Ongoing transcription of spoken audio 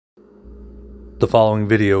The following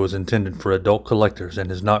video is intended for adult collectors and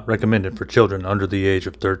is not recommended for children under the age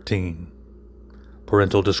of 13.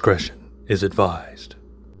 Parental discretion is advised.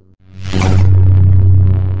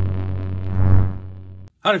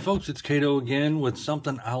 Howdy folks, it's Kato again with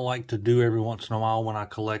something I like to do every once in a while when I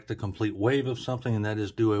collect a complete wave of something, and that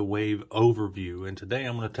is do a wave overview. And today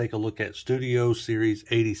I'm going to take a look at Studio Series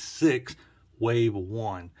 86 Wave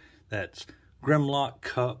 1. That's Grimlock,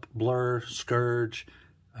 Cup, Blurr, Scourge,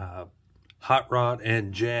 Hot Rod,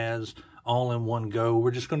 and Jazz all in one go. We're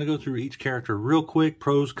just going to go through each character real quick,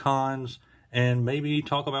 pros, cons, and maybe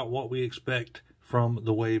talk about what we expect from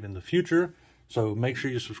the wave in the future. So make sure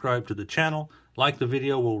you subscribe to the channel, like the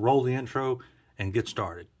video, we'll roll the intro, and get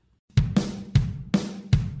started.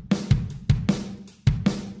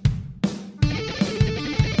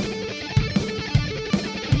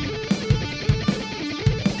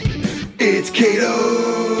 It's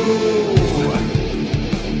Kato!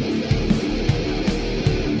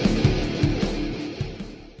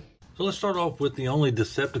 So let's start off with the only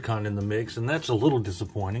Decepticon in the mix, and that's a little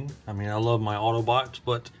disappointing. I mean, I love my Autobots,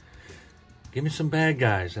 but give me some bad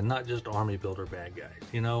guys, and not just army builder bad guys,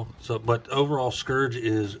 you know? So, but overall, Scourge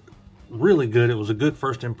is really good. It was a good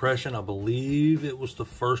first impression. I believe it was the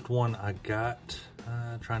first one I got.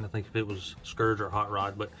 Trying to think if it was Scourge or Hot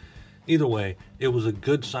Rod, but either way, it was a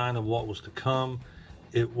good sign of what was to come.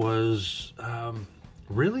 It was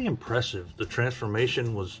really impressive. The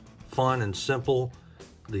transformation was fun and simple.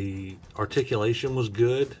 The articulation was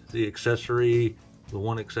good. The accessory, the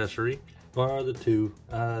one accessory, or the two,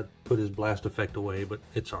 put his blast effect away, but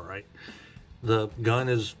it's all right. The gun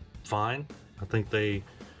is fine. I think they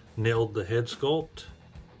nailed the head sculpt.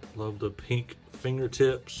 Love the pink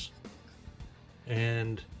fingertips.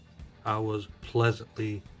 And I was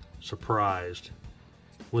pleasantly surprised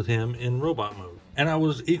with him in robot mode. And I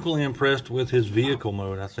was equally impressed with his vehicle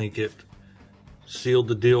mode. I think it sealed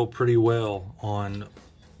the deal pretty well on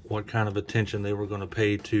what kind of attention they were going to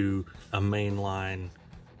pay to a mainline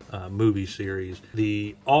movie series.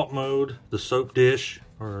 The alt mode, the soap dish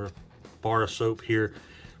or bar of soap here,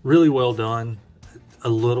 really well done. A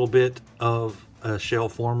little bit of a shell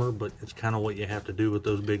former, but it's kind of what you have to do with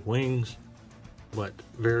those big wings, but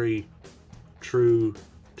very true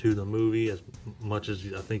to the movie, as much as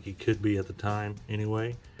I think he could be at the time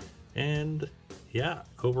anyway. And yeah,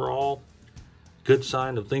 overall, good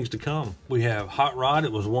sign of things to come. We have Hot Rod.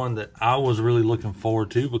 It was one that I was really looking forward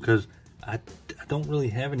to because I don't really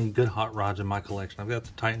have any good Hot Rods in my collection. I've got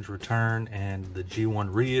the Titans Return and the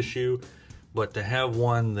G1 reissue, but to have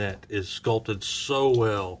one that is sculpted so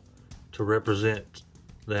well to represent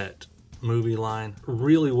that movie line,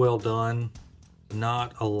 really well done.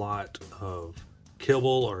 Not a lot of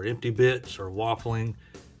kibble or empty bits or waffling,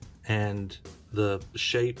 and the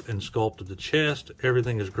shape and sculpt of the chest,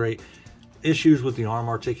 everything is great. Issues with the arm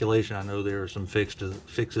articulation, I know there are some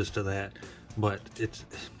fixes to that, but it's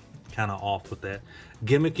kind of off with that.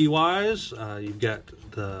 Gimmicky wise, you've got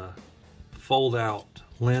the fold out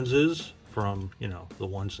lenses from, you know, the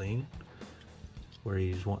one scene where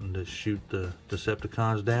he's wanting to shoot the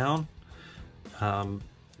Decepticons down.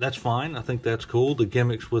 That's fine. I think that's cool. The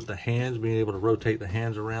gimmicks with the hands, being able to rotate the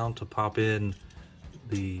hands around to pop in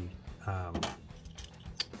the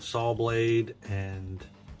saw blade, and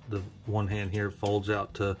the one hand here folds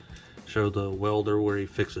out to show the welder where he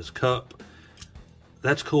fixes Cup.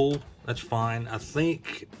 That's cool. That's fine. I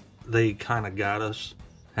think they kind of got us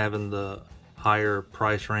having the higher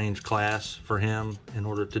price range class for him in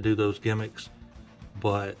order to do those gimmicks,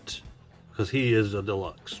 but because he is a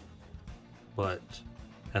deluxe, but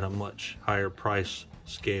at a much higher price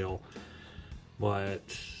scale. But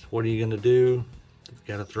what are you going to do? You've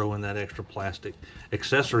got to throw in that extra plastic.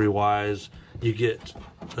 Accessory wise, you get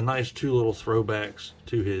a nice two little throwbacks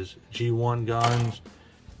to his G1 guns.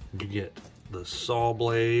 You get the saw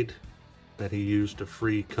blade that he used to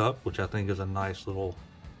free Cup, which I think is a nice little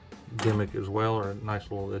gimmick as well, or a nice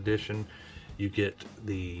little addition. You get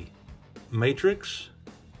the Matrix.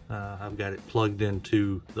 I've got it plugged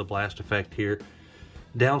into the blast effect here.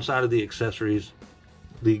 Downside of the accessories,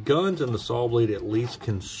 the guns and the saw blade at least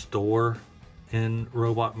can store in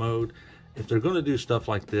robot mode. If they're going to do stuff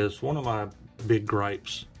like this, one of my big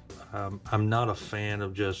gripes, I'm not a fan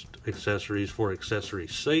of just accessories for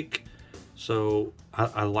accessories' sake. So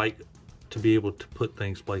I like to be able to put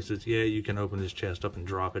things places. Yeah, you can open this chest up and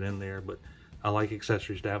drop it in there, but I like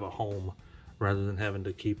accessories to have a home rather than having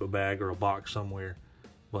to keep a bag or a box somewhere.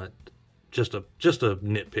 But just a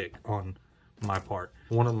nitpick on my part.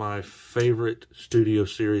 One of my favorite Studio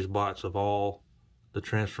Series bots of all. The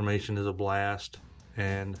transformation is a blast,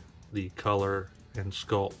 and the color and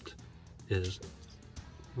sculpt is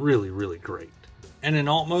really, really great. And in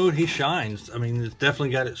alt mode, he shines. I mean, it's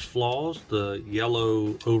definitely got its flaws. The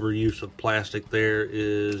yellow overuse of plastic there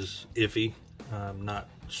is iffy. I'm not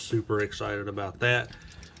super excited about that,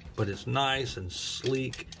 but it's nice and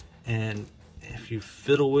sleek, and if you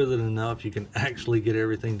fiddle with it enough, you can actually get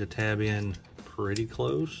everything to tab in pretty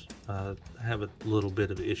close. I have a little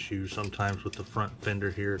bit of issue sometimes with the front fender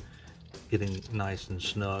here getting nice and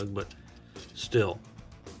snug, but still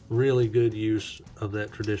really good use of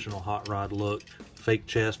that traditional hot rod look. Fake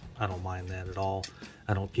chest, I don't mind that at all.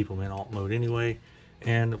 I don't keep them in alt mode anyway.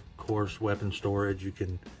 And of course, weapon storage, you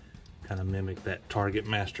can kind of mimic that target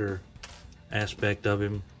master aspect of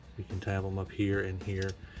him. You can tab them up here and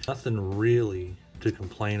here. Nothing really to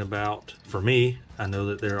complain about. For me, I know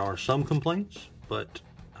that there are some complaints, but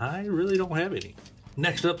I really don't have any.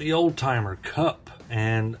 Next up, the old timer Cup.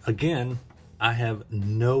 And again, I have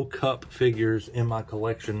no Cup figures in my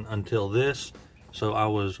collection until this, so I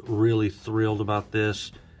was really thrilled about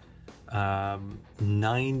this.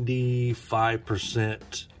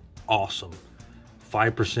 95% awesome,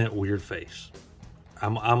 5% weird face.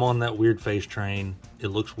 I'm on that weird face train. It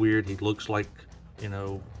looks weird. He looks like, you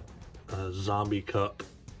know, a zombie Cup.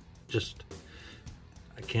 Just,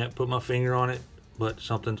 I can't put my finger on it, but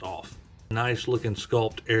something's off. Nice looking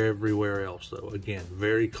sculpt everywhere else though. Again,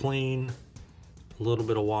 very clean. A little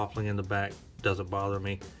bit of waffling in the back, doesn't bother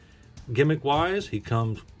me. Gimmick wise, he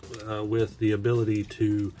comes with the ability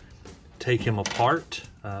to take him apart,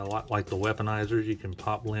 a lot like the weaponizers. You can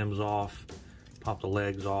pop limbs off, pop the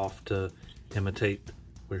legs off to imitate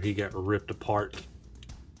where he got ripped apart,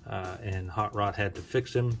 and Hot Rod had to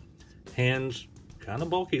fix him. Hands, kind of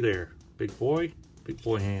bulky there. Big boy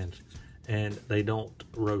hands. And they don't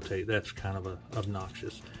rotate. That's kind of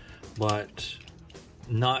obnoxious, but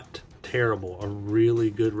not terrible. A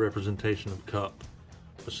really good representation of Cup,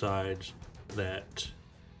 besides that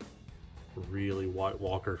really White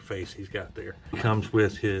Walker face he's got there. He comes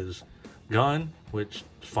with his gun, which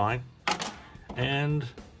is fine, and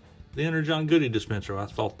the Energon Goodie Dispenser. I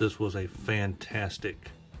thought this was a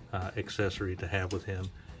fantastic accessory to have with him,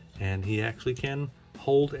 and he actually can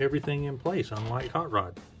hold everything in place, unlike Hot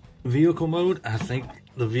Rod. Vehicle mode, I think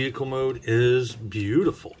the vehicle mode is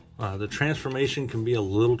beautiful. The transformation can be a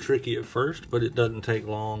little tricky at first, but it doesn't take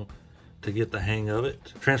long to get the hang of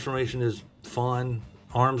it. Transformation is fun.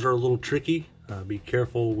 Arms are a little tricky. Be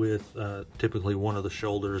careful with typically one of the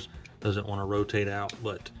shoulders doesn't want to rotate out,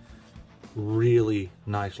 but really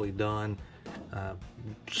nicely done.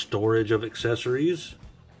 Storage of accessories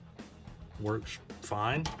works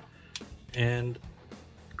fine, and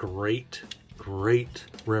great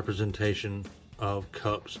representation of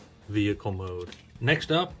Cup's vehicle mode.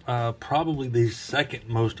 Next up, probably the second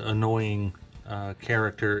most annoying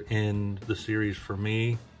character in the series for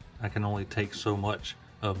me. I can only take so much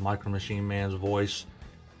of Micro Machine Man's voice.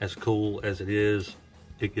 As cool as it is,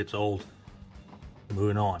 it gets old.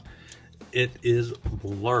 Moving on. It is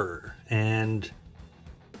Blurr, and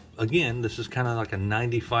again, this is kind of like a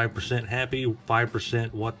 95% happy,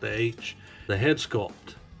 5% what the H. The head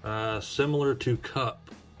sculpt, similar to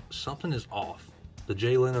Cup, something is off. The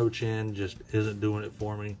Jay Leno chin just isn't doing it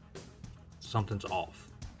for me. Something's off.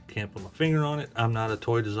 Can't put my finger on it. I'm not a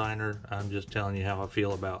toy designer. I'm just telling you how I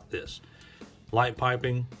feel about this. Light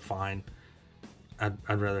piping, fine. I'd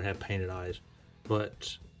rather have painted eyes.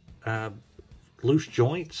 But loose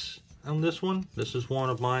joints on this one. This is one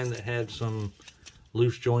of mine that had some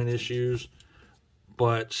loose joint issues.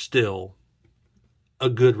 But still, a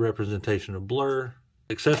good representation of Blurr.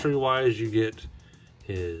 Accessory wise, you get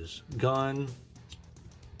his gun,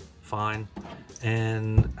 fine,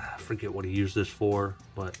 and I forget what he used this for,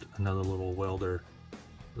 but another little welder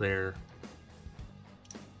there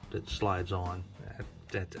that slides on.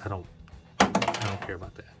 I don't care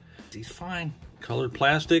about that. He's fine. Colored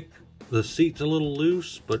plastic. The seat's a little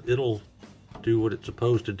loose, but it'll do what it's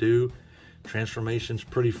supposed to do. Transformation's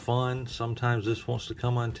pretty fun. Sometimes this wants to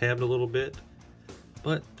come untabbed a little bit,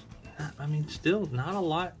 but I mean, still not a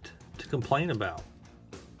lot to complain about.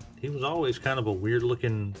 He was always kind of a weird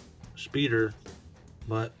looking speeder,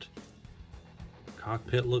 but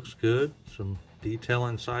cockpit looks good. Some detail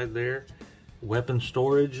inside there. Weapon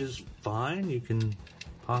storage is fine. You can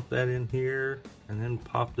pop that in here and then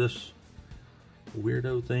pop this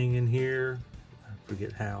weirdo thing in here. I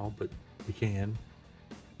forget how, but you can.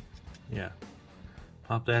 Yeah,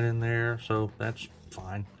 pop that in there, so that's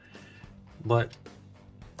fine. But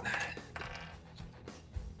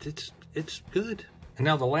it's good. And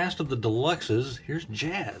now the last of the deluxes, here's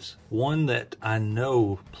Jazz. One that I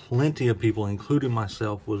know plenty of people, including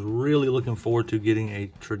myself, was really looking forward to getting a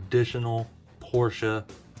traditional Porsche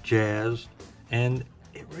Jazz, and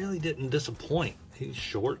it really didn't disappoint. He's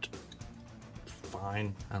short.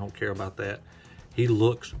 Fine. I don't care about that. He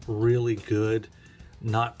looks really good.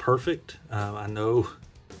 Not perfect. I know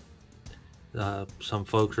some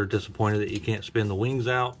folks are disappointed that you can't spin the wings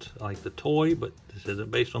out like the toy, but this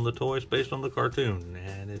isn't based on the toy, it's based on the cartoon,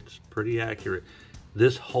 and it's pretty accurate.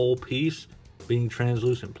 This whole piece being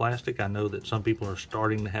translucent plastic, I know that some people are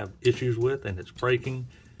starting to have issues with, and it's breaking.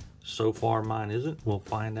 So far mine isn't. We'll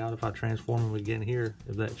find out if I transform them again here,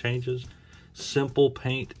 if that changes. Simple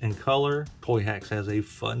paint and color. Toy Hacks has a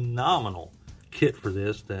phenomenal kit for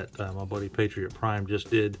this that my buddy Patriot Prime just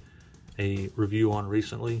did a review on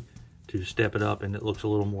recently to step it up, and it looks a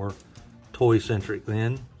little more toy centric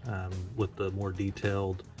then, with the more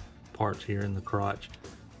detailed parts here in the crotch.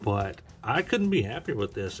 But I couldn't be happier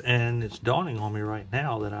with this, and it's dawning on me right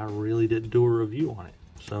now that I really didn't do a review on it,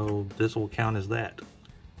 so this will count as that.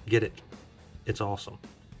 Get it. It's awesome.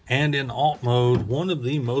 And in alt mode, one of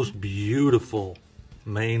the most beautiful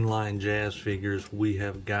mainline jazz figures we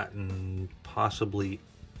have gotten possibly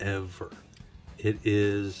ever. It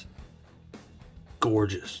is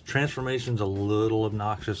gorgeous. Transformation's a little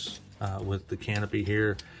obnoxious with the canopy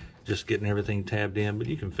here, just getting everything tabbed in, but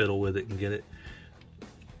you can fiddle with it and get it.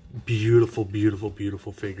 Beautiful, beautiful,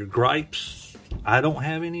 beautiful figure. Gripes, I don't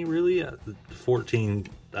have any really. 14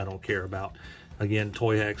 I don't care about. Again,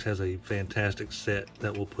 Toy Hacks has a fantastic set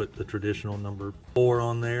that will put the traditional number 4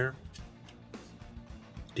 on there.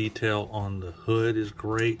 Detail on the hood is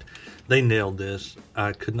great. They nailed this.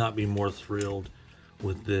 I could not be more thrilled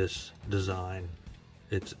with this design.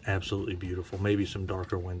 It's absolutely beautiful. Maybe some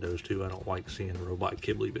darker windows too. I don't like seeing robot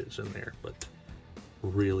Ghibli bits in there, but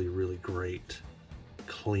really, really great,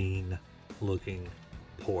 clean looking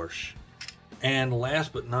Porsche. And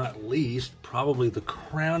last but not least, probably the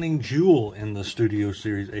crowning jewel in the Studio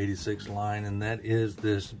Series 86 line, and that is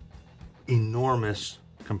this enormous,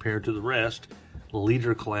 compared to the rest,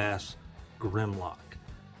 leader class Grimlock.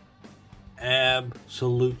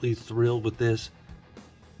 Absolutely thrilled with this.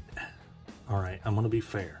 Alright, I'm going to be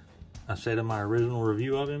fair. I said in my original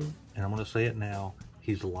review of him, and I'm going to say it now,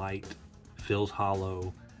 he's light, feels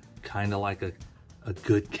hollow, kind of like a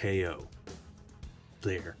good KO.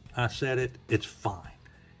 There. I said it, it's fine.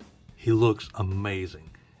 He looks amazing,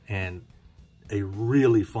 and a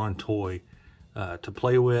really fun toy to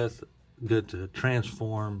play with, good to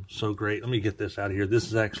transform, so great. Let me get this out of here. This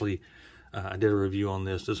is actually, I did a review on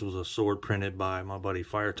this. This was a sword printed by my buddy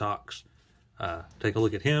Firetox. Take a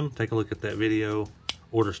look at him, take a look at that video,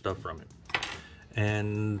 order stuff from him.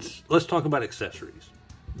 And let's talk about accessories.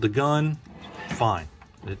 The gun, fine.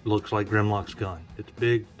 It looks like Grimlock's gun. It's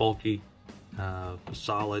big, bulky,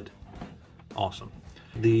 solid, awesome.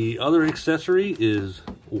 The other accessory is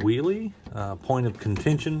wheelie, point of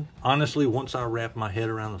contention. Honestly, once I wrap my head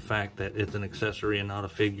around the fact that it's an accessory and not a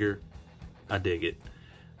figure, I dig it.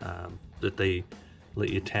 That they let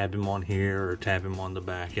you tab him on here or tab him on the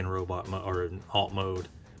back in robot mode or in alt mode.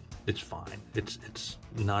 It's fine. It's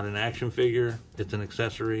not an action figure. It's an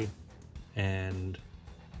accessory, and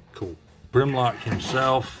cool. Grimlock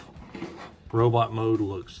himself, robot mode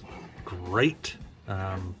looks great.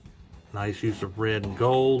 Nice use of red and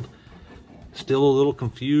gold. Still a little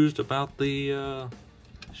confused about the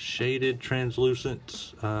shaded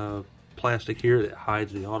translucent plastic here that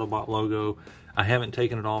hides the Autobot logo. I haven't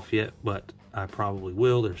taken it off yet, but I probably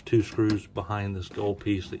will. There's 2 screws behind this gold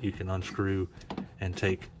piece that you can unscrew and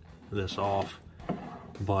take this off.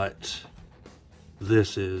 But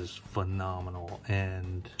this is phenomenal,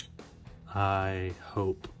 and I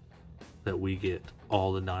hope that we get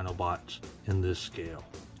all the Dinobots in this scale.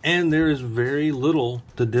 And there is very little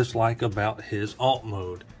to dislike about his alt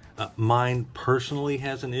mode. Mine personally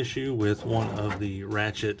has an issue with one of the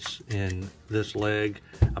ratchets in this leg.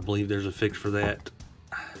 I believe there's a fix for that.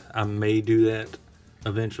 I may do that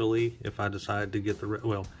eventually if I decide to get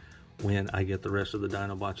when I get the rest of the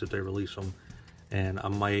Dinobots if they release them. And I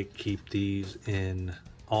might keep these in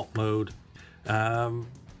alt mode.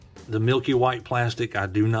 The milky white plastic I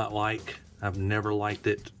do not like. I've never liked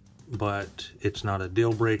it, but it's not a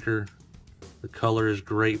deal breaker. The color is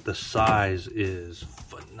great. The size is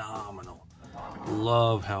phenomenal.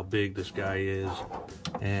 Love how big this guy is.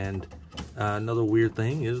 And another weird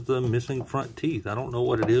thing is the missing front teeth. I don't know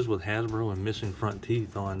what it is with Hasbro and missing front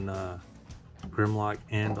teeth on Grimlock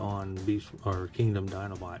and on Beast or Kingdom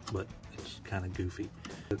Dinobot, but it's kind of goofy.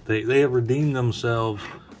 They have redeemed themselves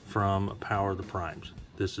from Power of the Primes.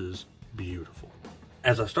 This is beautiful.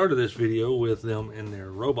 As I started this video with them in their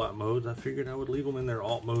robot modes, I figured I would leave them in their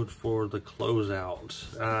alt mode for the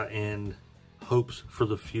closeout and hopes for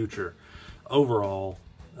the future. Overall,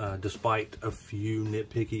 despite a few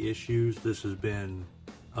nitpicky issues, this has been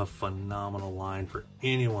a phenomenal line for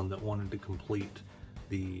anyone that wanted to complete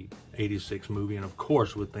the 86 movie. And of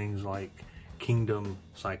course, with things like Kingdom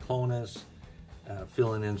Cyclonus,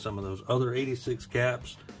 filling in some of those other 86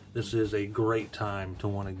 gaps, this is a great time to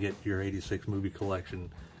want to get your 86 movie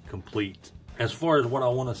collection complete. As far as what I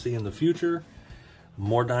want to see in the future,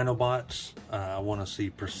 more Dinobots. I want to see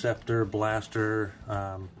Perceptor, Blaster,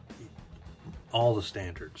 all the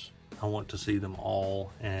standards. I want to see them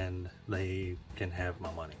all, and they can have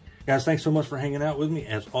my money. Guys, thanks so much for hanging out with me.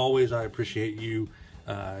 As always, I appreciate you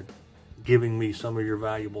giving me some of your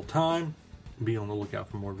valuable time. Be on the lookout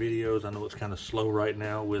for more videos. I know it's kind of slow right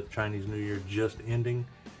now with Chinese New Year just ending,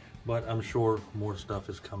 but I'm sure more stuff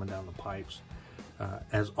is coming down the pipes.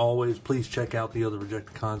 As always, please check out the other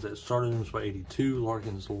Rejecticons at Stardom by 82,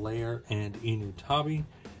 Larkin's Lair, and Inu Tabi.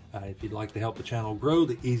 If you'd like to help the channel grow,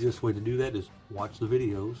 the easiest way to do that is watch the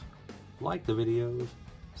videos, like the videos,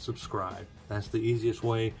 subscribe. That's the easiest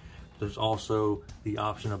way. There's also the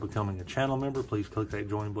option of becoming a channel member. Please click that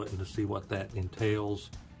join button to see what that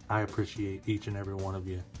entails. I appreciate each and every one of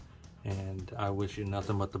you, and I wish you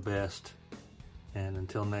nothing but the best. And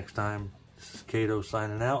until next time, this is Kato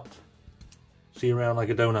signing out. See you around like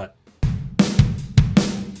a donut.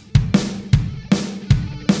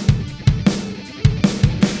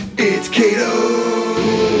 It's Kato.